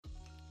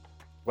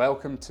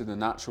Welcome to the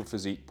Natural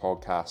Physique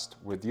podcast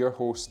with your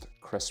host,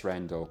 Chris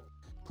Rendell.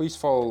 Please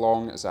follow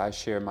along as I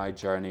share my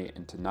journey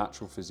into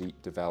natural physique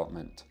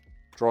development.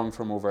 Drawing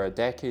from over a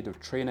decade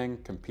of training,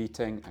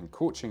 competing, and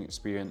coaching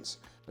experience,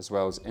 as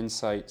well as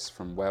insights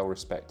from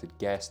well-respected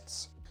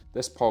guests,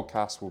 this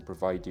podcast will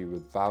provide you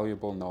with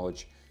valuable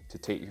knowledge to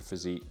take your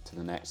physique to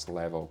the next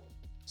level.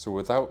 So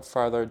without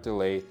further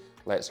delay,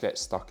 let's get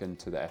stuck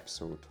into the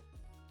episode.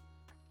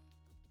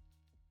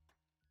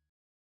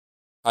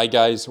 Hi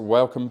guys,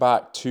 welcome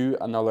back to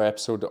another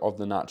episode of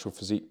the Natural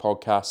Physique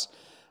podcast.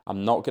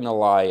 I'm not going to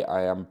lie,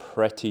 I am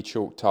pretty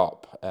choked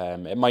up.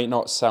 It might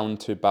not sound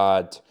too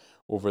bad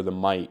over the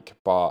mic,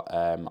 but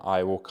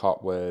I woke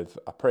up with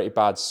a pretty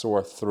bad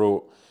sore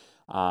throat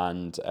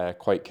and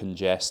quite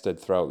congested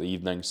throughout the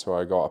evening, so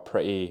I got a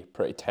pretty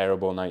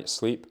terrible night's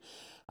sleep.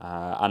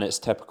 And it's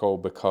typical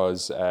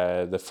because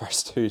the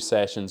first two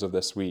sessions of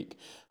this week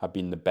have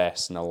been the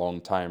best in a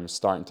long time. I'm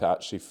starting to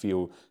actually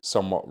feel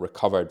somewhat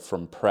recovered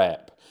from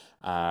prep.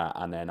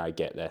 And then I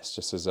get this,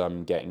 just as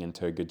I'm getting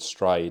into a good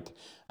stride,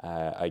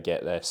 I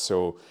get this.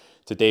 So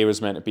today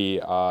was meant to be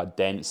a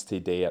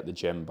density day at the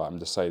gym, but I'm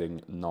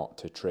deciding not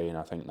to train.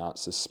 I think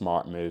that's a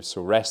smart move.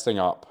 So resting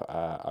up,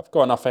 I've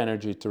got enough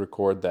energy to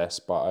record this,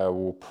 but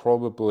I'll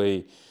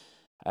probably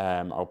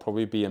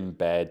be in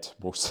bed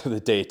most of the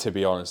day, to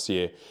be honest with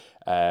you.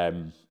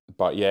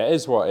 But yeah, it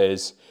is what it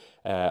is.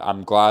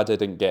 I'm glad I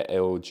didn't get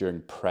ill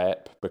during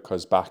prep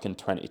because back in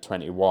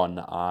 2021,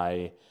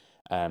 I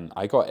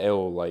got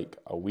ill like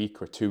a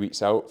week or 2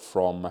 weeks out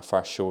from my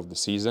first show of the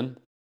season.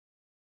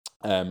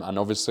 And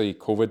obviously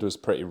COVID was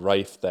pretty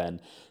rife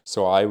then,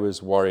 so I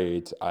was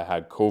worried I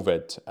had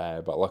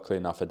COVID, but luckily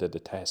enough I did the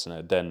test and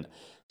I didn't.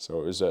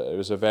 So it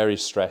was a very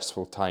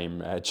stressful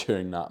time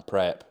during that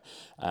prep,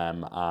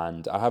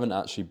 and I haven't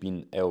actually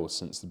been ill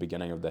since the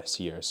beginning of this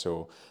year.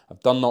 So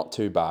I've done not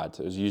too bad.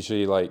 It was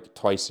usually like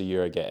twice a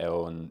year I get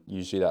ill, and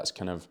usually that's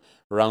kind of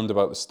around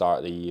about the start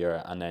of the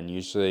year, and then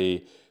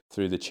usually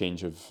through the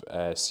change of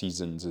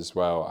seasons as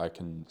well, I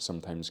can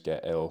sometimes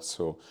get ill.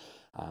 So.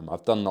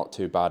 I've done not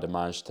too bad. I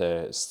managed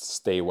to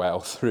stay well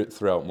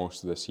throughout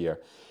most of this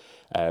year.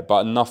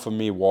 But enough of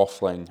me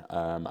waffling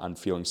and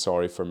feeling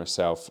sorry for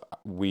myself.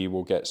 We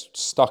will get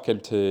stuck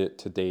into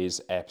today's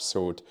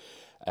episode,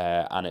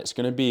 and it's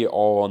going to be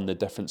all on the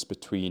difference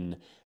between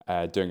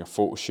doing a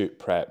photo shoot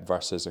prep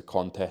versus a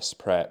contest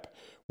prep.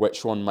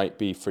 Which one might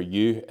be for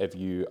you if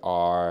you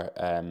are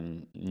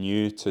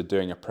new to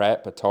doing a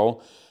prep at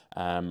all.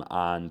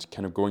 And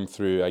kind of going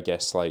through, I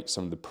guess, like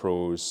some of the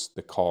pros,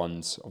 the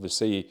cons.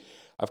 Obviously,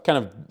 I've kind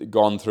of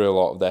gone through a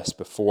lot of this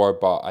before,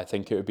 but I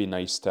think it would be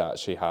nice to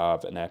actually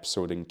have an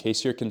episode in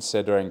case you're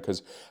considering,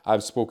 because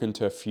I've spoken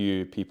to a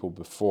few people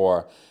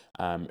before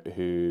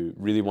who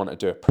really want to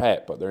do a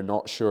prep, but they're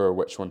not sure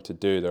which one to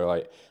do. They're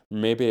like,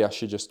 maybe I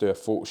should just do a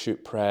photo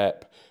shoot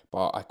prep,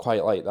 but I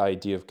quite like the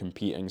idea of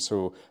competing.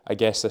 So I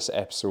guess this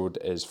episode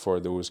is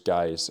for those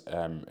guys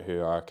who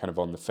are kind of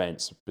on the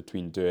fence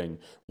between doing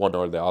one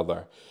or the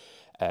other.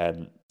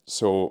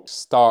 So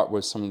start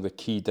with some of the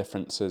key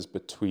differences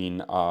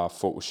between a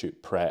photo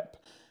shoot prep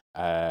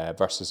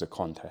versus a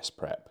contest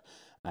prep.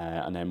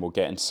 And then we'll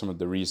get into some of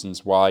the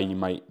reasons why you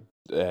might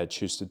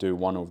choose to do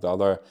one over the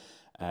other.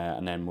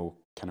 And then we'll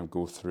kind of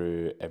go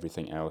through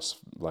everything else,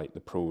 like the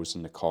pros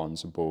and the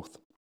cons of both.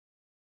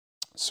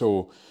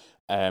 So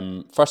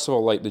first of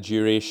all, like the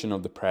duration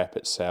of the prep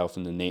itself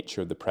and the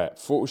nature of the prep.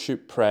 Photo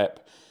shoot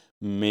prep,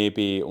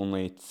 maybe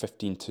only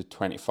 15 to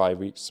 25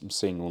 weeks. I'm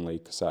saying only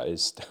because that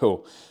is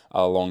still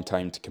a long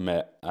time to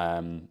commit.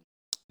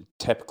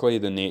 Typically,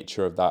 the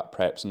nature of that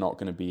prep's not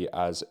going to be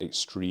as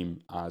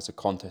extreme as a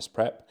contest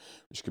prep,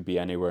 which could be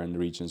anywhere in the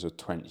regions of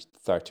 20,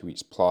 30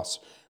 weeks plus,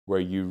 where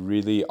you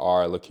really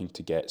are looking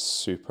to get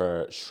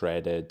super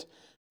shredded,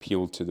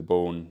 peeled to the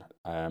bone.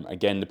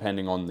 Again,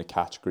 depending on the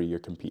category you're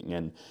competing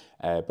in,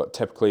 but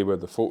typically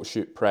with the photo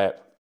shoot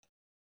prep,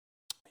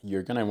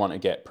 you're going to want to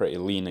get pretty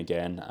lean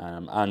again,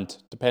 and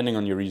depending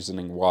on your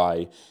reasoning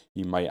why,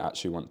 you might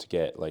actually want to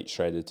get like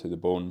shredded to the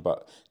bone,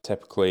 but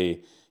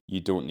typically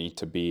you don't need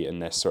to be in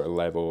this sort of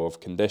level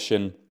of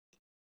condition.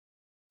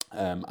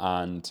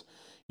 And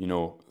you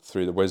know,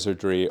 through the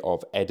wizardry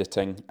of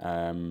editing,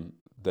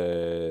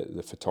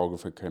 the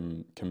photographer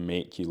can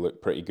make you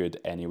look pretty good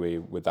anyway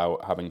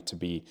without having to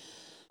be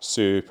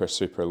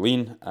super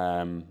lean.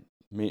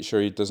 Make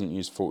sure he doesn't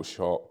use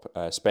Photoshop,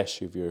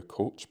 especially if you're a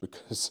coach,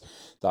 because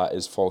that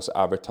is false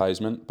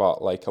advertisement.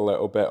 But like a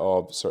little bit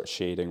of sort of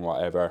shading,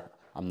 whatever.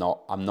 I'm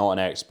not an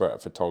expert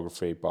at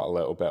photography, but a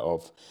little bit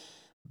of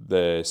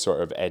the sort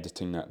of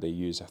editing that they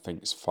use, I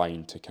think, is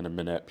fine to kind of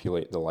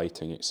manipulate the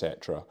lighting,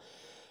 etc.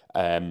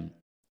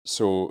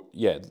 So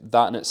yeah,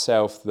 that in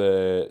itself,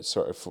 the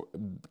sort of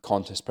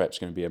contest prep is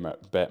going to be a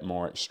bit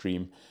more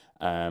extreme.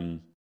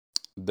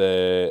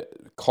 The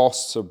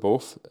costs of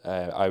both,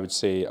 I would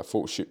say a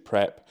photo shoot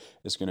prep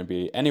is going to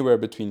be anywhere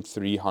between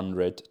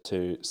 £300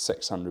 to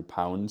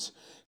 £600,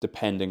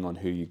 depending on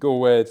who you go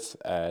with,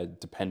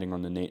 depending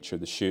on the nature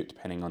of the shoot,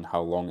 depending on how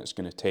long it's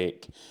going to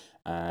take.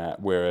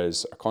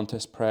 Whereas a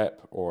contest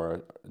prep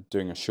or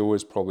doing a show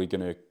is probably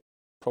going to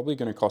probably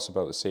going to cost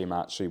about the same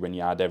actually when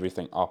you add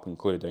everything up,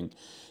 including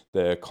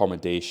the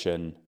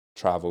accommodation,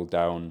 travel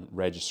down,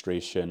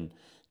 registration,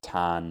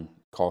 tan,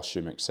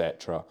 costume,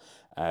 etc.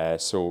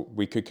 So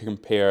we could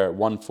compare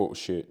one photo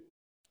shoot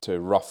to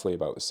roughly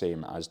about the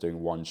same as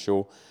doing one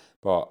show.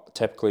 But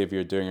typically, if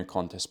you're doing a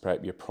contest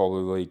prep, you're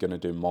probably going to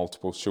do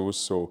multiple shows.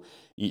 So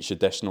each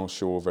additional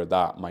show over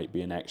that might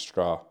be an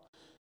extra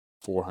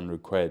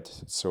 400 quid.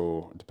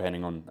 So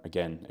depending on,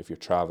 again, if you're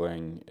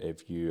traveling,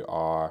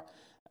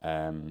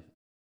 um,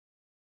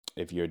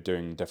 if you're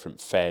doing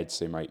different feds,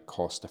 they might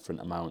cost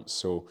different amounts.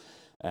 So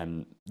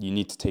you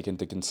need to take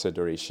into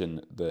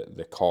consideration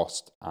the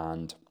cost,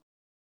 and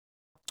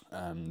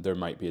there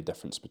might be a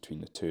difference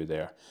between the two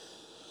there.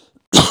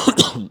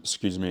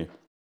 Excuse me.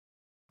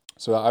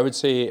 So I would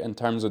say in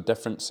terms of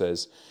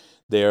differences,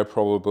 they're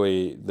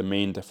probably the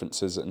main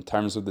differences. In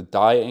terms of the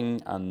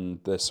dieting and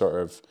the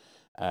sort of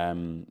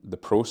the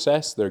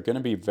process, they're going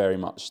to be very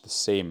much the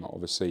same.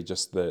 Obviously,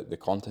 just the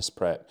contest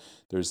prep,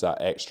 there's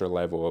that extra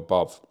level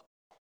above.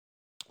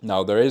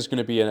 Now, there is going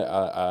to be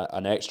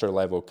an extra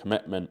level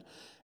commitment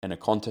in a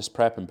contest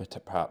prep, and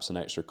perhaps an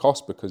extra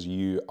cost, because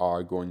you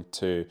are going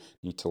to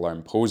need to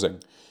learn posing.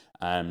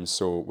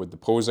 So with the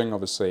posing,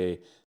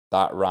 obviously,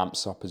 that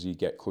ramps up as you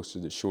get closer to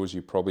the shows.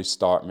 You probably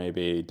start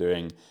maybe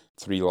doing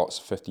 3 lots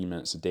of 15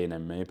 minutes a day, and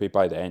then maybe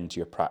by the end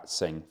you're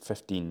practicing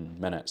 15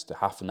 minutes to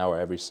half an hour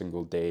every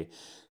single day.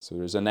 So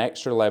there's an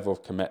extra level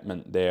of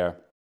commitment there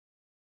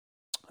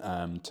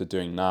to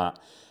doing that.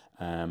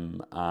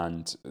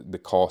 And the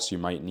cost you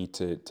might need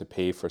to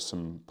pay for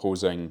some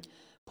posing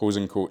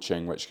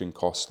coaching, which can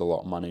cost a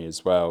lot of money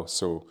as well.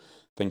 So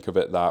think of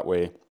it that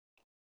way.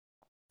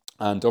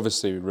 And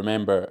obviously,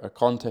 remember, a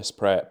contest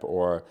prep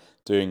or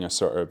doing a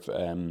sort of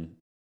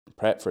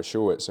prep for a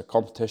show, it's a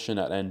competition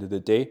at the end of the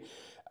day.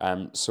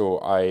 So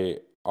I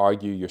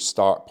argue your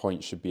start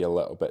point should be a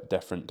little bit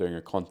different doing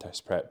a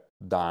contest prep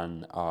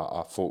than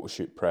a photo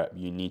shoot prep.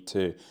 You need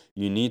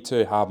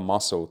to have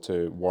muscle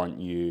to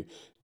warrant you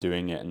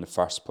doing it in the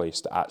first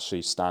place, to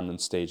actually stand on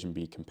stage and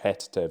be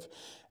competitive,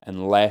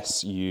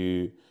 unless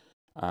you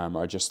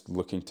are just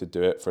looking to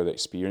do it for the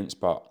experience.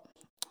 But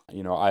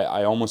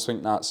I almost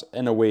think that's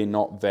in a way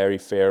not very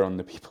fair on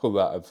the people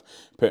that have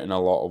put in a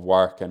lot of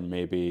work and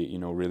maybe,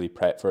 really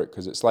prep for it,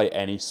 because it's like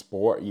any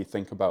sport. You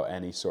think about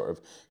any sort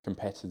of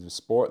competitive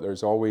sport,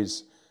 there's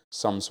always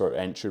some sort of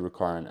entry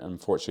requirement. And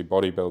unfortunately,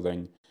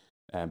 bodybuilding,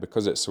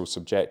 because it's so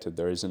subjective,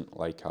 there isn't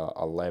like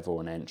a level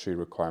and entry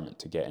requirement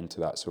to get into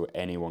that, so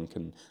anyone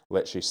can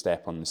literally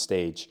step on the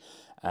stage.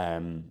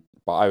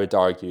 But I would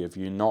argue, if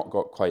you've not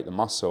got quite the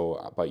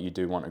muscle, but you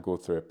do want to go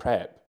through a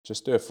prep,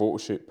 just do a photo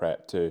shoot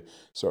prep to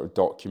sort of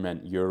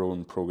document your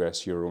own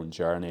progress, your own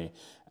journey.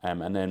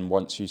 And then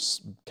once you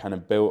kind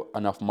of built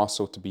enough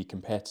muscle to be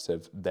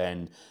competitive,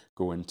 then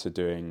go into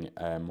doing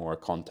more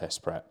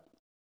contest prep.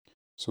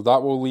 So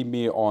that will lead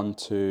me on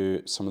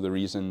to some of the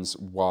reasons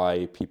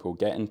why people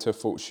get into a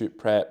photo shoot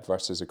prep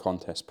versus a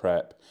contest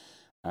prep.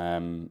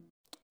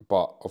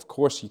 But of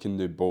course, you can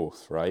do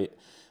both, right?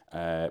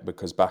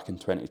 Because back in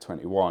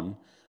 2021,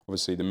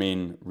 obviously the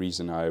main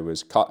reason I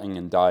was cutting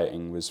and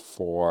dieting was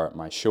for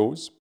my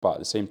shows. But at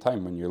the same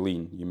time, when you're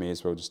lean, you may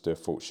as well just do a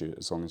photo shoot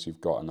as long as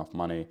you've got enough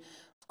money.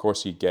 Of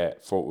course, you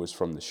get photos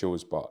from the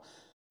shows, but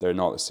they're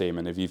not the same.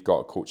 And if you've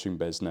got a coaching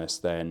business,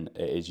 then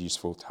it is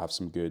useful to have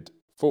some good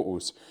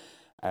photos.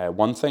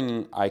 One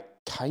thing I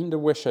kind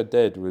of wish I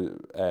did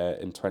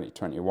in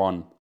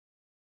 2021,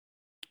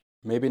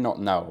 maybe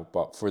not now,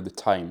 but for the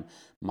time,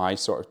 my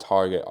sort of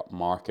target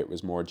market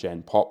was more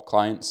Gen Pop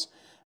clients.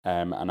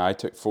 And I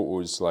took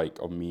photos like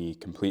of me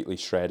completely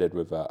shredded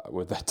with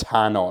a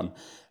tan on,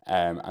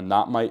 and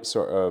that might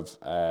sort of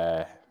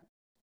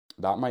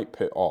that might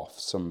put off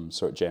some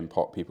sort of Gen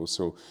Pop people.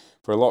 So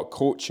for a lot of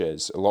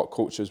coaches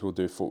will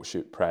do photo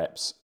shoot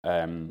preps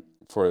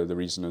for the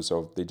reasons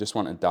of they just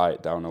want to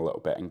diet down a little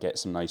bit and get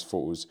some nice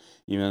photos,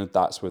 even if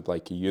that's with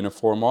like a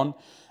uniform on.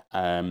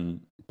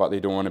 But they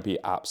don't want to be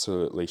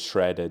absolutely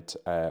shredded.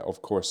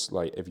 Of course,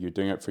 like if you're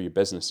doing it for your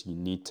business, you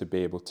need to be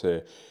able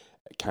to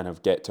kind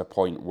of get to a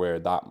point where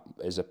that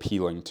is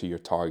appealing to your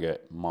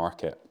target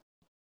market.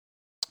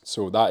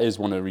 So that is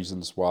one of the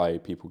reasons why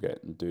people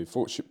do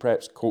photo shoot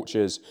preps,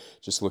 coaches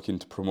just looking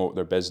to promote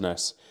their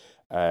business,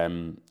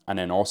 and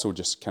then also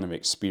just kind of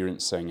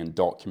experiencing and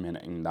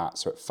documenting that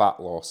sort of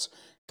fat loss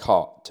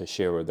cut to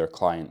share with their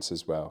clients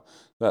as well.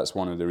 That's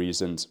one of the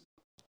reasons.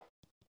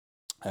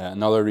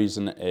 Another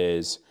reason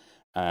is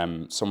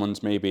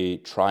someone's maybe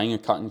trying a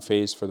cutting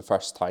phase for the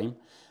first time,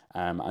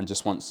 and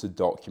just wants to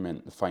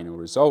document the final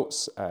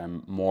results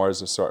more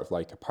as a sort of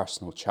like a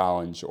personal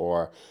challenge,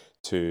 or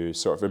to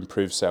sort of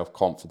improve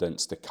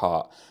self-confidence to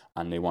cut,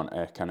 and they want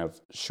to kind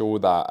of show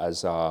that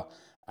as a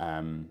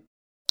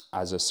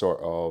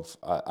sort of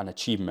an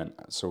achievement,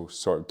 so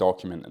sort of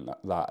documenting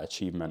that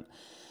achievement.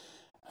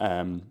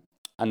 And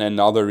then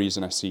the other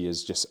reason I see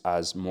is just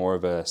as more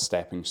of a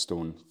stepping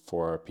stone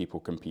for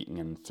people competing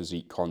in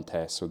physique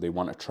contests. So they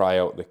want to try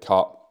out the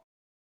cut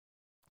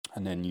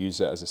and then use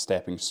it as a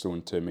stepping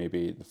stone to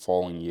maybe the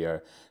following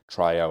year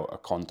try out a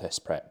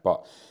contest prep.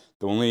 But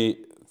the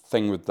only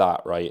thing with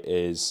that, right,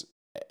 is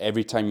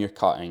every time you're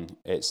cutting,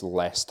 it's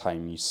less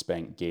time you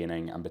spent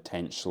gaining and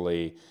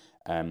potentially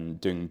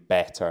doing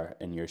better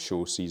in your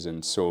show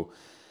season. So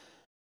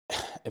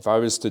if I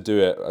was to do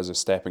it as a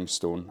stepping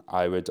stone,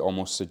 I would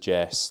almost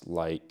suggest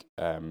like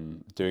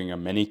doing a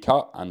mini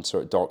cut and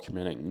sort of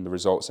documenting the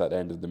results at the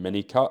end of the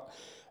mini cut.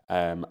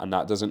 And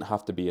that doesn't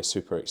have to be a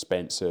super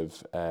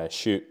expensive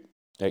shoot.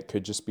 It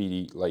could just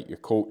be like your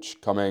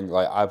coach coming.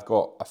 Like I've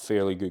got a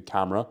fairly good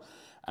camera,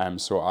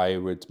 so I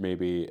would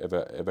maybe if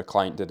a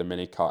client did a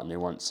mini cut and they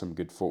want some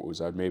good photos,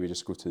 I'd maybe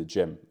just go to the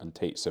gym and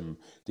take some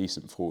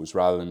decent photos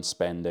rather than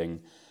spending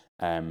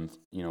 £500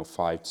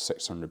 to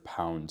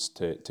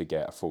 £600 to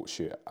get a photo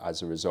shoot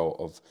as a result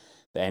of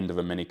the end of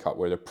a mini cut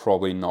where they're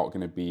probably not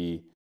going to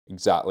be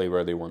exactly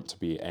where they want to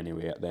be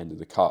anyway at the end of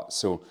the cut.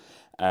 So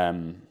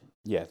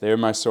yeah, they're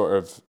my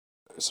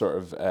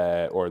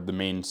or the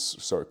main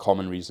sort of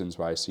common reasons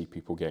why I see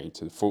people getting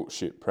to the photo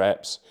shoot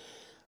preps.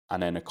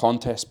 And then a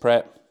contest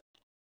prep,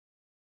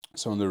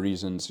 some of the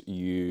reasons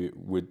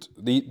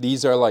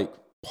these are like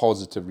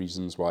positive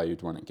reasons why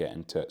you'd want to get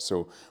into it.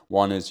 So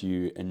one is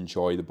you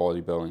enjoy the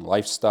bodybuilding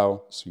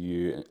lifestyle, so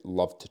you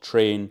love to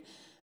train,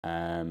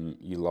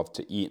 you love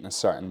to eat in a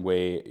certain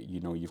way,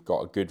 you've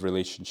got a good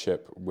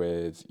relationship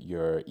with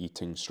your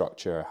eating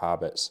structure,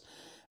 habits,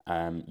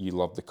 you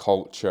love the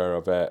culture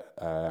of it,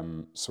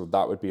 so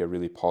that would be a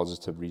really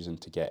positive reason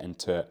to get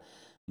into it,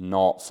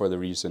 not for the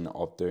reason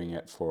of doing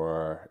it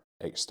for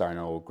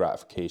external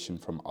gratification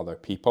from other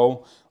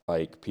people,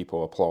 like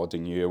people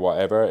applauding you or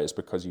whatever. It's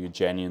because you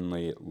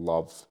genuinely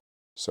love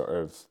sort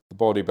of the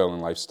bodybuilding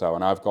lifestyle.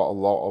 And I've got a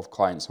lot of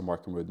clients I'm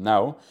working with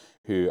now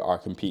who are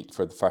competing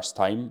for the first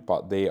time,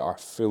 but they are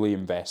fully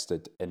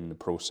invested in the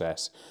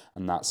process.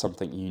 And that's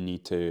something you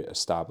need to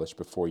establish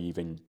before you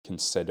even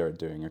consider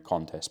doing a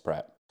contest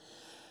prep.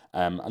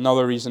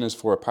 Another reason is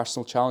for a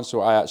personal challenge. So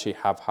I actually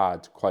have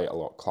had quite a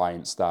lot of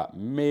clients that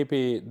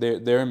maybe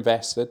they're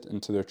invested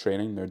into their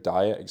training, their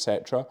diet,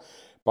 etc.,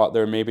 but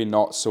they're maybe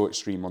not so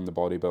extreme on the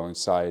bodybuilding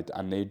side,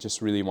 and they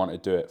just really want to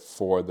do it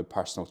for the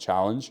personal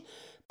challenge.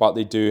 But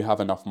they do have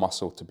enough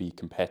muscle to be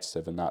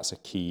competitive, and that's a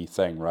key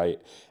thing, right?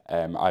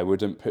 I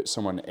wouldn't put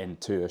someone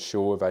into a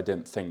show if I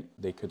didn't think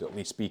they could at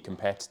least be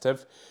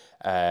competitive.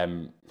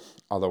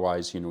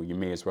 Otherwise, you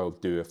may as well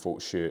do a photo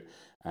shoot,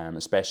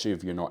 especially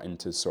if you're not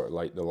into sort of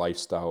like the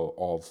lifestyle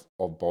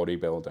of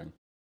bodybuilding.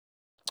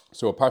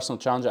 So a personal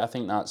challenge, I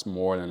think that's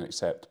more than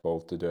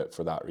acceptable to do it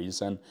for that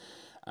reason.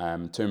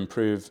 To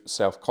improve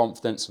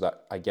self-confidence, so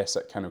that I guess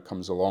that kind of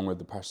comes along with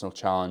the personal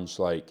challenge,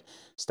 like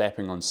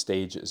stepping on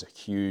stage is a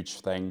huge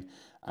thing.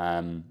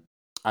 And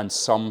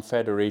some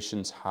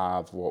federations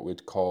have what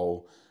we'd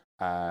call,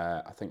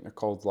 I think they're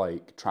called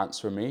like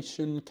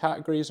transformation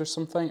categories or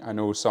something. I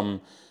know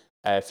some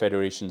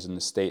federations in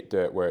the state do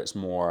it where it's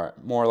more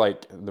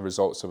like the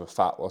results of a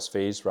fat loss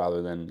phase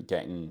rather than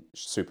getting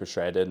super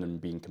shredded and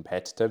being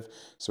competitive.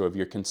 So if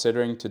you're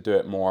considering to do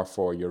it more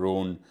for your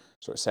own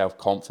sort of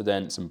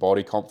self-confidence and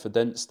body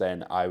confidence,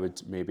 then I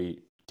would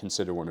maybe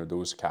consider one of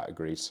those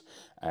categories,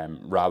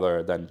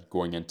 rather than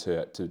going into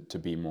it to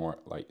be more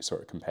like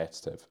sort of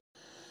competitive.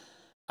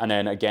 And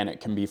then again,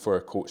 it can be for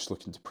a coach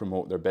looking to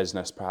promote their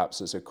business.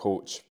 Perhaps as a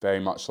coach, very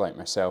much like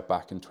myself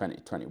back in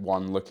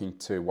 2021, looking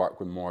to work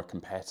with more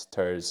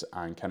competitors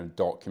and kind of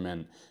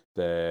document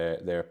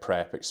their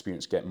prep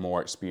experience, get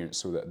more experience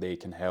so that they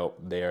can help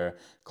their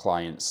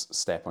clients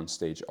step on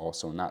stage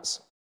also. And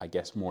that's, I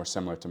guess, more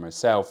similar to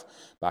myself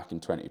back in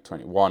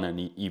 2021 and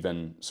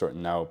even sort of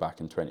now back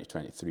in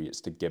 2023.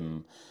 It's to give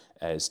them,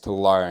 is to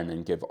learn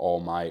and give all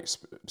my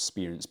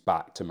experience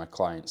back to my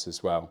clients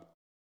as well.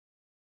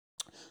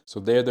 So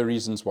they're the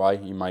reasons why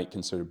you might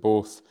consider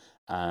both,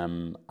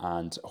 and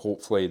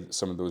hopefully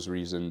some of those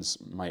reasons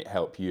might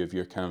help you if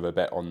you're kind of a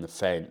bit on the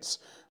fence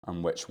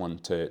on which one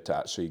to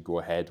actually go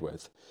ahead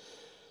with.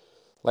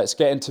 Let's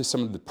get into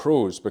some of the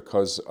pros,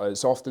 because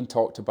it's often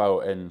talked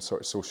about in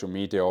sort of social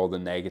media, all the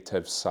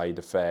negative side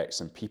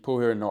effects, and people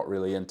who are not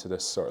really into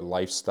this sort of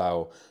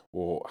lifestyle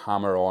will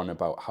hammer on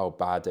about how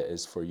bad it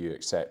is for you,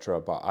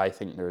 etc. But I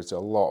think there's a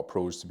lot of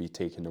pros to be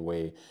taken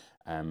away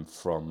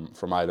from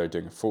either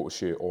doing a photo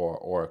shoot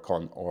or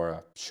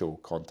a show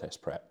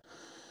contest prep.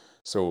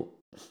 So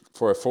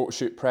for a photo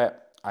shoot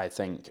prep, I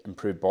think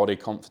improved body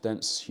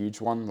confidence,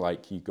 huge one.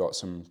 Like you got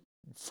some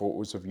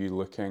photos of you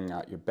looking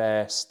at your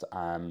best.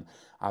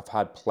 I've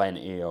had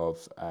plenty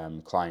of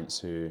clients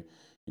who,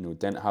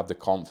 didn't have the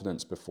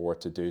confidence before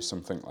to do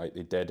something like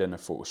they did in a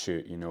photo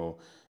shoot,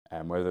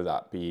 whether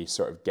that be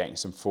sort of getting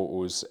some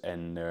photos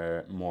in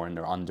their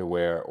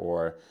underwear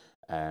or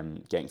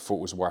getting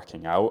photos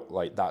working out.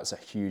 Like that's a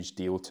huge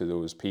deal to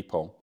those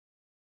people.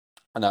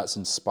 And that's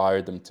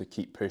inspired them to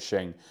keep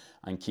pushing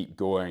and keep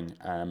going.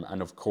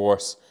 And of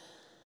course,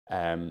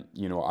 I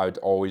would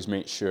always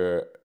make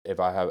sure if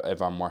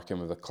I'm working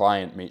with a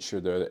client, make sure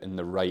they're in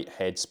the right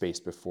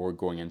headspace before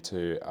going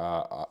into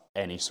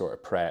any sort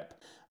of prep,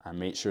 and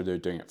make sure they're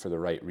doing it for the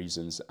right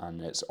reasons.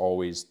 And it's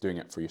always doing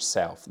it for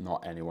yourself,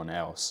 not anyone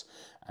else.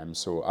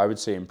 So I would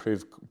say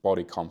improved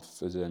body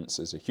confidence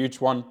is a huge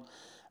one.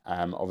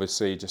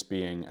 Obviously, just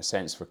being a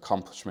sense of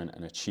accomplishment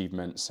and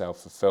achievement,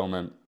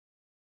 self-fulfillment.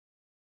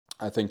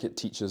 I think it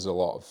teaches a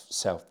lot of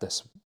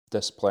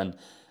self-discipline,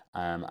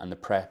 and the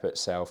prep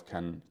itself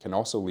can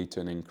also lead to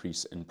an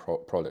increase in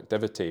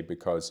productivity,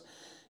 because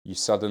you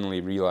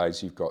suddenly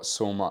realize you've got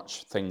so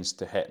much things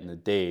to hit in the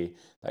day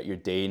that your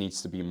day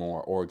needs to be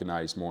more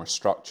organized, more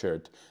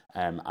structured,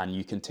 and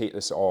you can take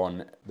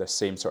the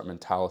same sort of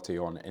mentality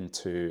on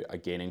into a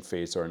gaining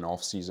phase or an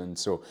off season.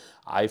 So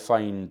I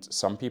find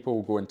some people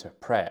will go into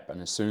prep,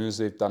 and as soon as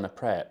they've done a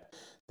prep,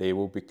 they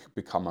will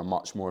become a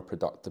much more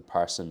productive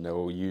person. They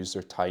will use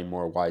their time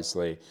more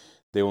wisely.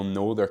 They will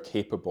know they're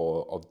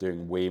capable of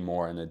doing way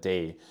more in a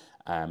day.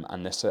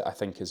 And this, I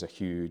think, is a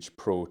huge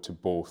pro to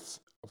both,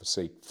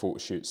 obviously, photo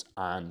shoots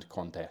and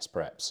contest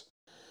preps.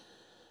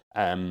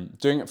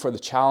 Doing it for the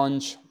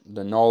challenge,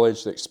 the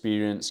knowledge, the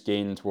experience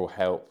gained will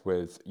help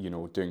with,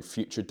 doing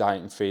future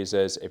dieting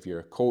phases. If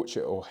you're a coach,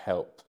 it will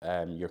help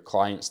your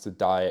clients to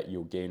diet.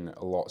 You'll gain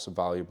lots of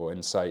valuable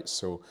insights.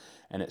 So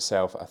in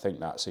itself, I think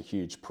that's a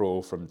huge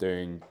pro from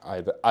doing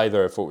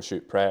either a photo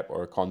shoot prep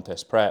or a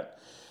contest prep.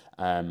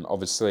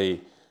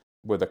 Obviously,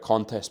 with a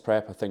contest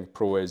prep, I think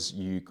pro is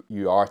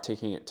you are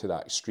taking it to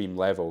that extreme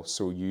level.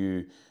 So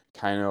you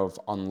kind of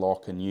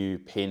unlock a new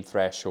pain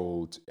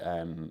threshold.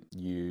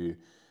 You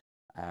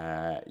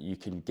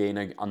can gain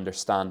an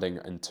understanding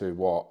into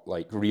what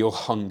like real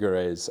hunger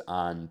is,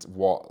 and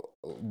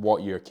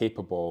what you're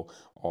capable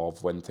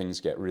of when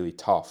things get really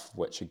tough,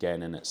 which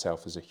again in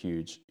itself is a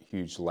huge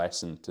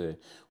lesson to,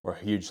 or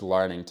huge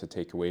learning to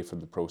take away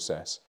from the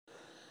process.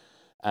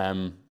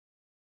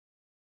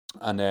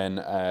 And then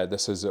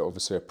this is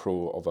obviously a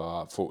pro of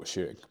a photo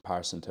shoot in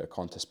comparison to a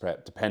contest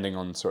prep. Depending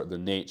on sort of the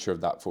nature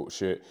of that photo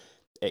shoot,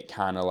 it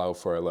can allow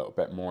for a little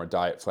bit more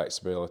diet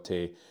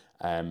flexibility,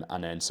 and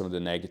then some of the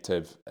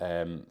negative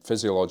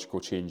physiological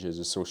changes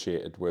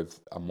associated with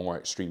a more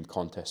extreme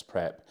contest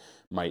prep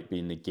might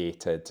be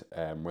negated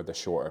with a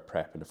shorter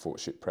prep and a photo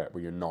shoot prep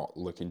where you're not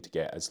looking to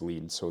get as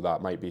lean. So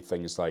that might be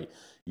things like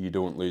you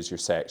don't lose your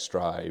sex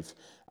drive.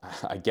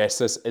 I guess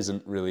this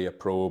isn't really a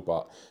pro,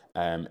 but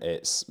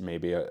it's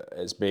maybe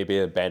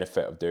a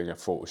benefit of doing a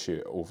photo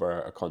shoot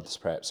over a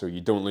contest prep. So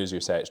you don't lose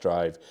your sex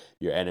drive,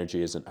 your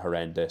energy isn't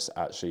horrendous.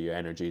 Actually, your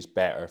energy is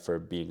better for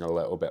being a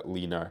little bit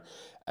leaner.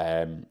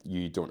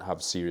 You don't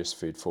have serious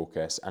food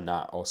focus, and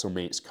that also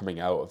makes coming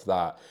out of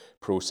that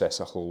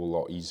process a whole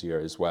lot easier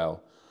as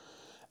well.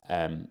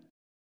 And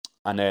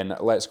then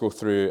let's go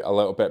through a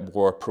little bit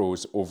more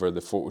pros over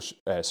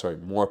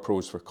more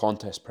pros for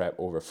contest prep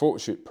over photo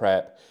shoot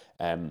prep.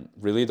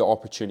 Really the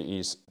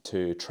opportunities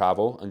to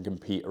travel and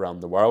compete around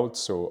the world.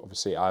 So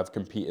obviously I've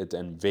competed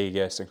in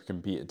Vegas and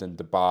competed in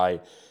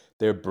Dubai.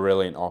 They're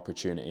brilliant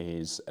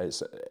opportunities.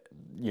 It's,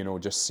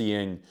 just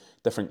seeing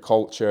different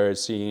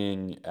cultures,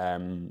 seeing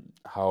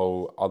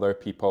how other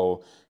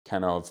people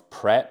kind of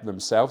prep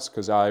themselves.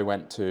 Because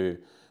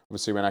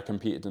obviously when I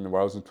competed in the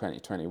Worlds in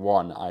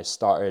 2021, I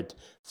started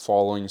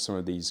following some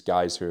of these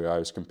guys who I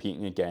was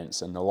competing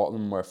against, and a lot of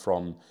them were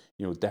from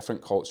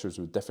different cultures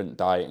with different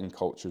dieting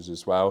cultures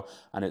as well.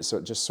 And it's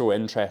just so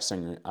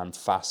interesting and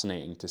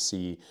fascinating to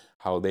see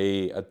how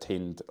they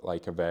attained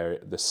like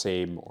the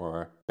same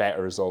or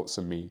better results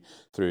than me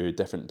through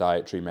different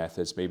dietary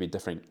methods, maybe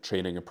different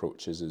training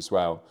approaches as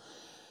well.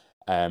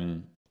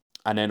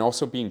 And then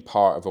also being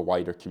part of a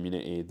wider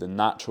community. The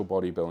natural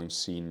bodybuilding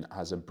scene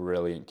has a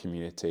brilliant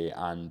community,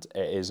 and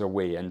it is a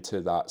way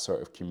into that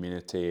sort of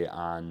community,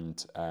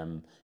 and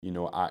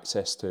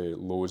access to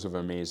loads of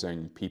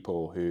amazing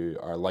people who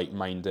are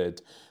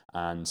like-minded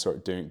and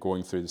sort of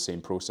going through the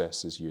same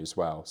process as you as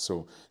well.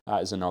 So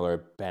that is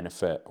another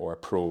benefit or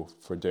pro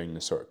for doing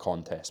the sort of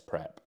contest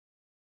prep.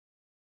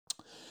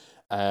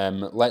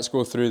 Let's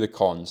go through the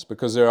cons,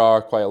 because there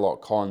are quite a lot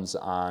of cons,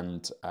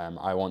 and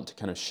I want to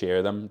kind of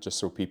share them just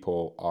so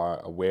people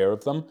are aware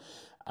of them,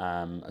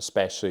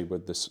 especially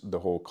with the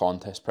whole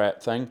contest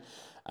prep thing.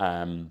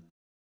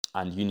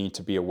 And you need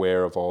to be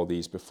aware of all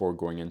these before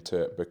going into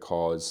it,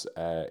 because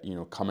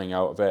coming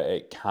out of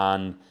it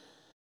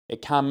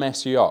can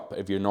mess you up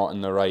if you're not in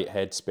the right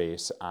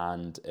headspace,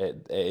 and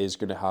it is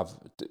going to have,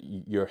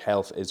 your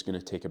health is going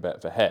to take a bit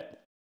of a hit.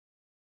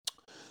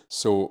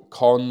 So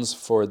cons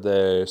for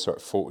the sort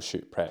of photo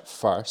shoot prep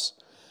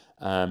first.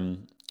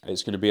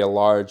 It's going to be a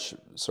large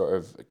sort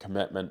of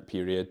commitment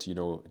period,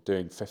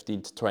 doing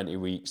 15 to 20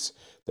 weeks.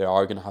 There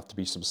are going to have to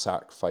be some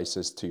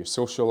sacrifices to your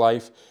social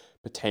life.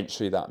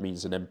 Potentially that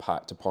means an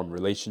impact upon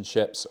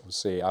relationships.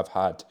 Obviously, I've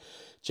had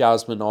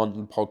Jasmine on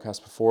the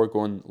podcast before.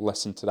 Go and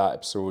listen to that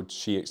episode.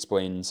 She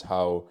explains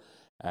how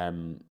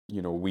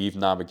we've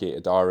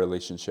navigated our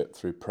relationship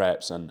through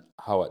preps and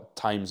how at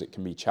times it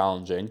can be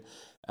challenging.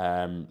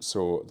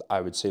 So I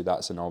would say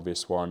that's an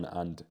obvious one.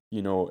 And,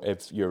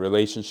 if your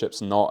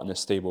relationship's not in a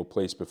stable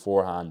place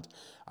beforehand,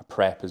 a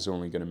prep is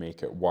only going to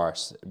make it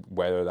worse,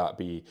 whether that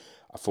be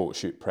a photo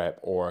shoot prep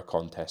or a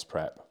contest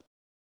prep.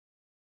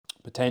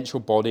 Potential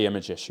body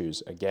image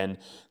issues. Again,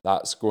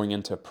 that's going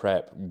into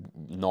prep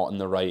not in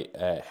the right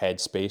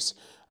headspace,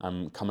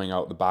 coming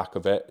out the back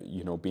of it,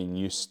 being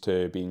used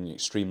to being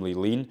extremely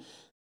lean.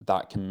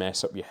 that can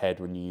mess up your head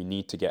when you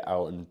need to get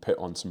out and put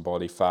on some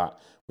body fat,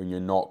 when you're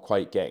not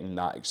quite getting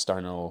that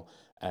external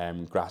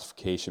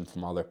gratification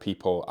from other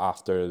people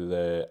after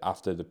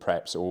the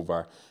prep's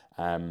over.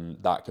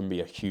 That can be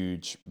a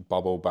huge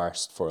bubble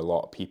burst for a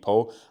lot of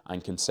people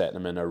and can set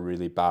them in a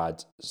really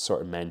bad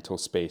sort of mental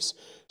space.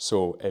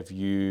 So if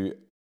you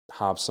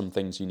have some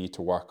things you need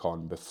to work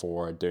on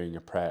before doing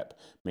a prep,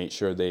 make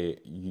sure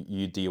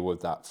you deal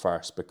with that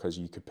first, because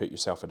you could put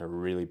yourself in a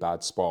really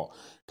bad spot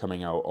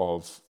coming out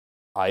of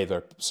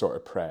either sort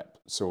of prep.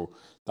 So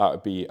that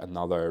would be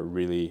another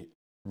really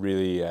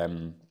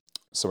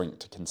something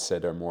to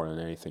consider more than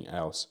anything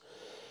else.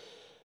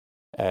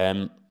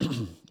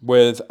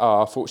 With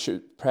a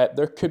photoshoot prep,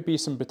 there could be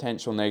some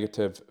potential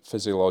negative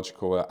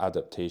physiological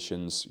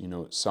adaptations,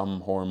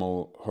 some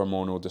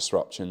hormonal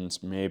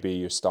disruptions. Maybe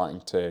you're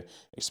starting to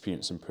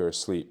experience some poor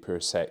sleep, poor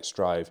sex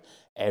drive.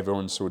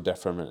 Everyone's so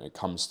different when it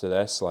comes to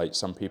this. Like,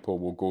 some people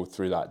will go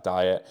through that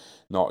diet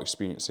not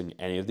experiencing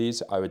any of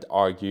these. I would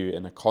argue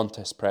in a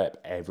contest prep,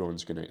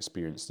 everyone's going to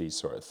experience these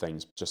sort of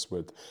things, just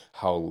with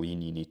how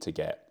lean you need to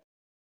get.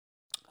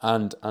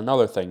 And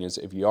another thing is,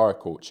 if you are a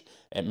coach,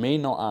 it may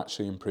not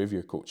actually improve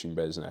your coaching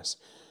business.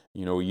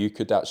 You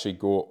could actually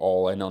go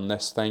all in on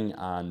this thing,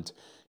 and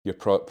your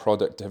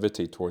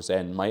productivity towards the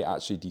end might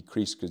actually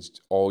decrease, because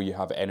all you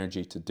have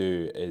energy to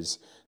do is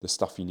the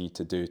stuff you need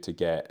to do to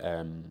get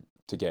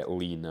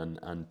lean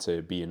and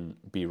to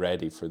be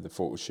ready for the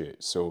photo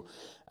shoot. So,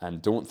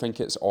 and don't think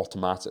it's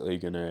automatically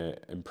going to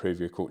improve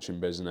your coaching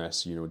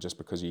business, just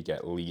because you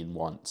get lean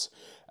once.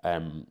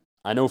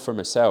 I know for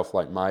myself,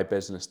 like, my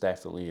business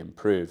definitely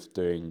improved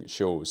doing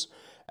shows.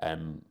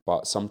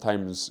 But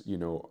sometimes,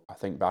 I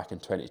think back in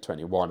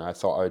 2021, I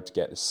thought I would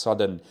get a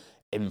sudden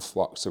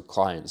influx of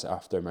clients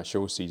after my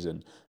show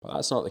season, but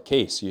that's not the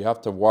case. You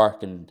have to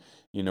work, and,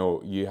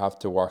 you have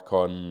to work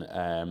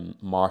on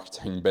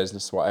marketing,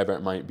 business, whatever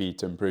it might be,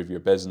 to improve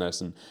your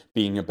business and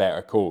being a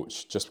better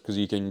coach. Just because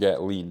you can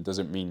get lean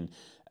doesn't mean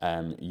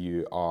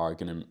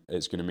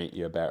it's gonna make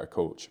you a better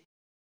coach.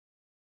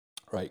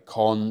 Right,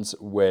 cons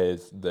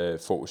with the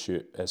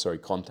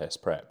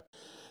contest prep.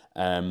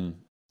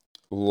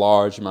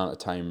 Large amount of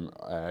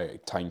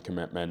time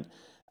commitment.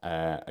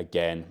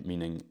 Again,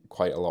 meaning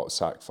quite a lot of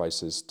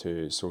sacrifices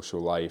to social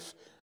life,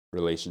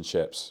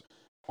 relationships.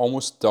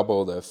 Almost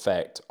double the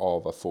effect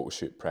of a photo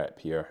shoot prep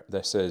here.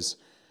 This is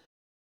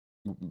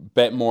a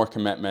bit more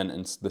commitment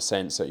in the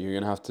sense that you're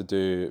going to have to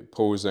do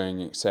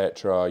posing,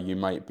 etc. You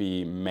might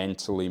be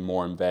mentally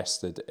more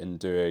invested in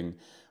doing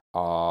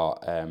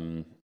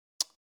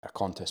a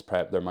contest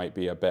prep. There might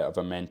be a bit of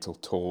a mental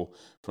toll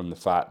from the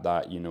fact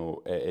that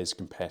it is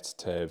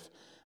competitive.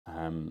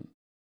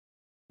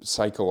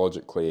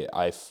 Psychologically,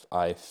 I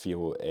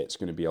feel it's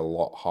going to be a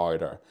lot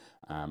harder,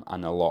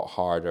 and a lot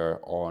harder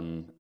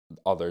on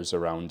others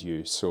around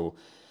you. So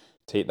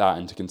take that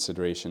into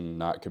consideration.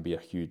 That could be a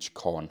huge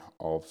con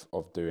of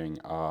doing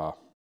a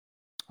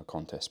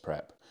contest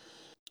prep.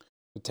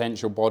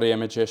 Potential body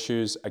image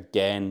issues,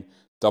 again,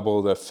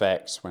 double the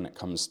effects when it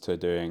comes to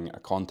doing a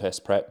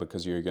contest prep,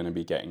 because you're going to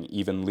be getting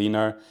even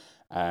leaner.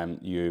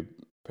 You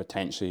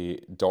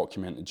potentially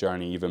document the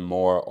journey even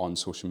more on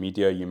social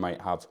media. You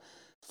might have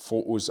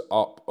photos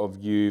up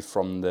of you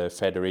from the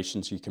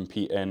federations you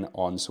compete in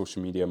on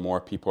social media.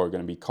 More people are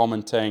going to be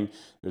commenting.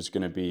 There's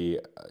going to be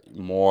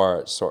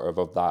more sort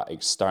of that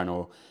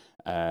external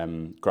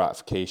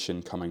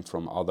gratification coming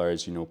from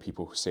others,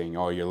 people saying,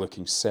 oh, you're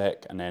looking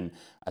sick, and then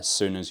as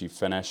soon as you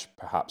finish,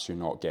 perhaps you're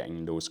not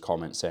getting those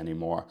comments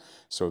anymore.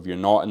 So if you're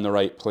not in the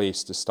right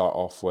place to start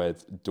off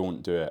with,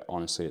 don't do it.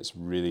 Honestly, it's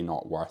really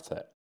not worth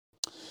it.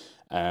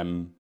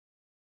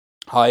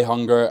 High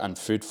hunger and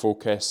food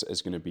focus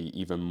is going to be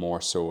even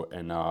more so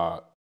in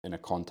a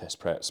contest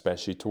prep,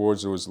 especially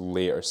towards those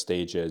later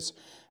stages,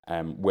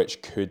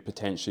 which could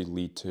potentially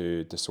lead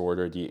to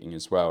disordered eating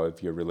as well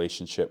if your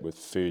relationship with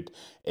food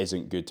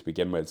isn't good to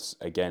begin with.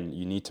 Again,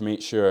 you need to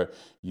make sure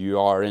you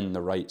are in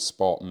the right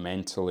spot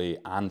mentally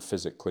and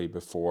physically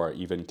before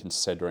even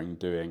considering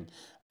doing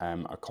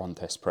a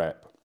contest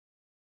prep.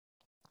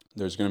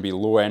 There's going to be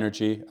low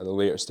energy at the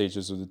later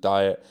stages of the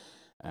diet.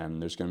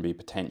 There's going to be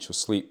potential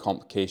sleep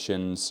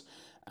complications.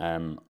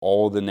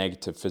 All the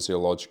negative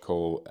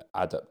physiological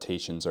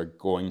adaptations are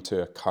going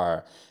to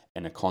occur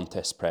in a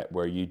contest prep,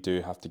 where you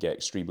do have to get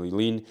extremely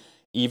lean.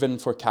 Even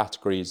for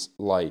categories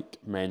like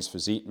men's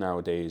physique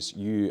nowadays,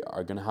 you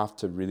are going to have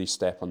to really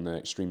step on the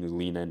extremely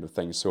lean end of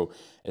things. So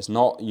it's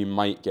not you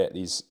might get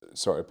these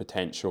sort of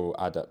potential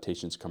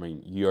adaptations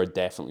coming. You are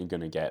definitely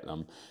going to get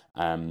them.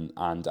 And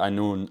I've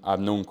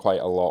known quite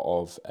a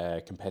lot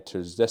of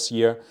competitors this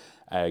year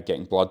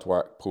getting blood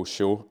work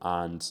post-show,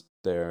 and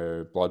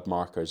their blood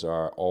markers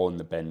are all in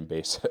the bin,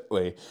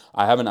 basically.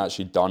 I haven't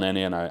actually done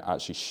any, and I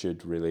actually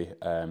should really,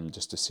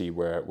 just to see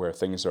where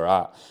things are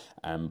at.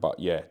 But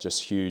yeah,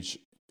 just huge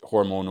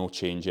hormonal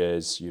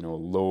changes,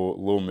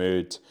 low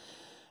mood,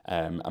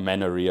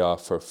 amenorrhea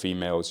for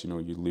females, you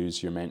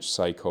lose your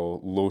menstrual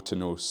cycle, low to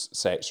no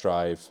sex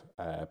drive,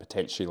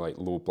 potentially like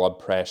low blood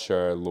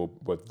pressure,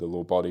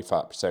 low body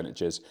fat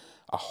percentages,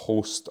 a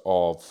host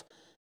of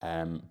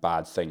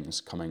bad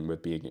things coming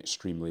with being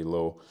extremely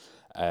low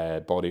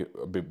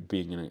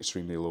being an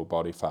extremely low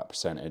body fat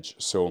percentage.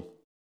 So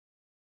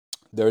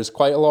there's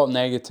quite a lot of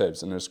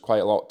negatives and there's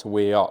quite a lot to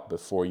weigh up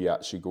before you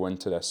actually go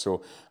into this.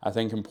 So I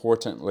think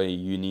importantly,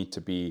 you need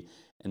to be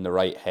in the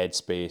right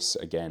headspace,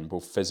 again,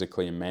 both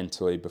physically and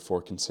mentally,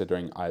 before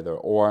considering either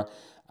or.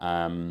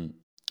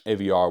 If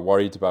you are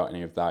worried about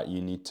any of that,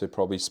 you need to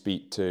probably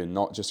speak to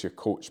not just your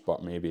coach,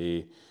 but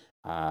maybe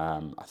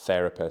a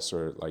therapist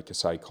or like a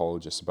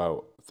psychologist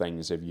about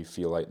things if you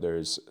feel like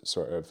there's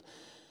sort of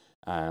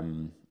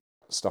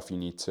stuff you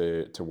need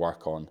to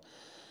work on.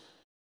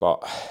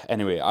 But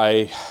anyway,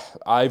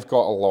 I've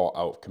got a lot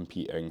out of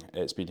competing.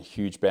 It's been a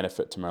huge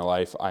benefit to my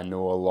life. I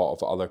know a lot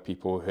of other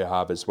people who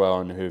have as well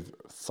and who've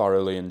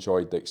thoroughly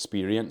enjoyed the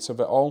experience of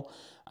it all.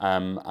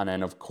 And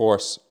then of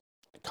course,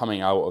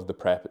 coming out of the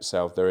prep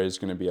itself, there is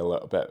going to be a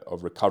little bit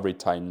of recovery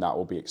time that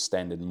will be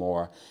extended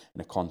more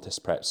in a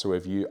contest prep. So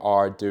if you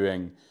are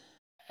doing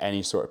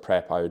any sort of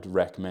prep, I would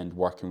recommend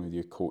working with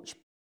your coach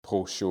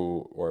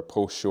post-show or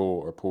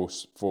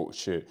post-photo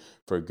shoot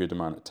for a good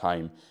amount of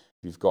time.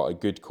 If you've got a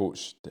good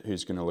coach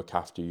who's going to look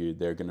after you,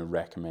 they're going to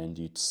recommend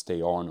you to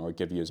stay on or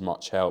give you as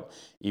much help.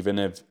 Even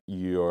if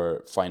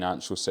your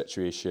financial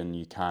situation,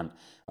 you can't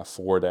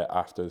afford it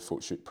after the photo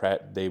shoot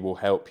prep, they will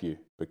help you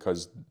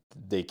because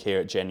they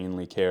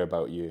genuinely care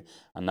about you.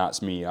 And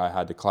that's me. I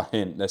had a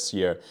client this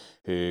year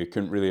who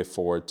couldn't really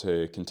afford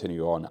to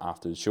continue on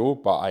after the show,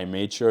 but I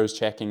made sure I was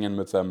checking in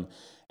with them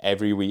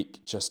every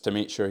week just to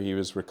make sure he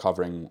was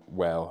recovering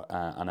well.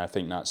 And I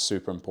think that's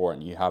super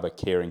important. You have a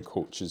caring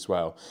coach as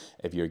well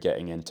if you're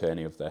getting into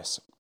any of this.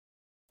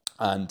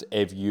 And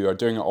if you are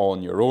doing it all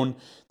on your own,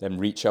 then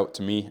reach out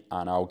to me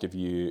and I'll give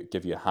you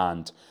a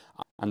hand.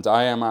 And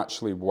I am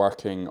actually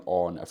working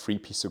on a free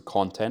piece of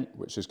content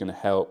which is going to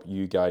help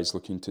you guys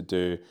looking to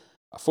do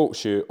a photo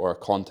shoot or a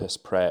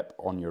contest prep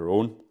on your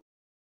own.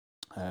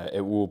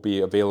 It will be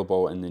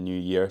available in the new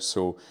year,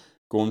 so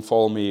go and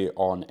follow me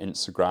on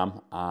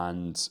Instagram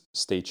and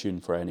stay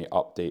tuned for any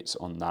updates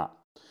on that.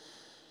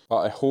 But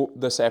I hope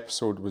this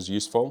episode was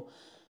useful,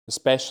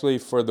 especially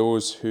for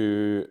those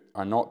who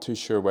are not too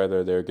sure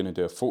whether they're going to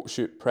do a photo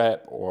shoot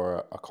prep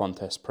or a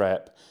contest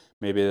prep.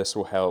 Maybe this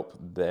will help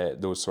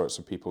those sorts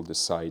of people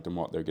decide on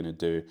what they're going to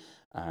do.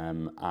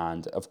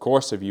 And of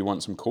course, if you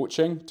want some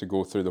coaching to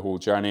go through the whole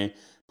journey,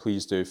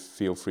 please do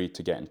feel free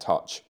to get in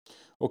touch.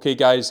 Okay,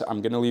 guys,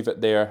 I'm going to leave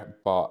it there,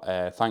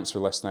 but thanks for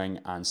listening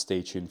and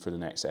stay tuned for the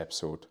next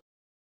episode.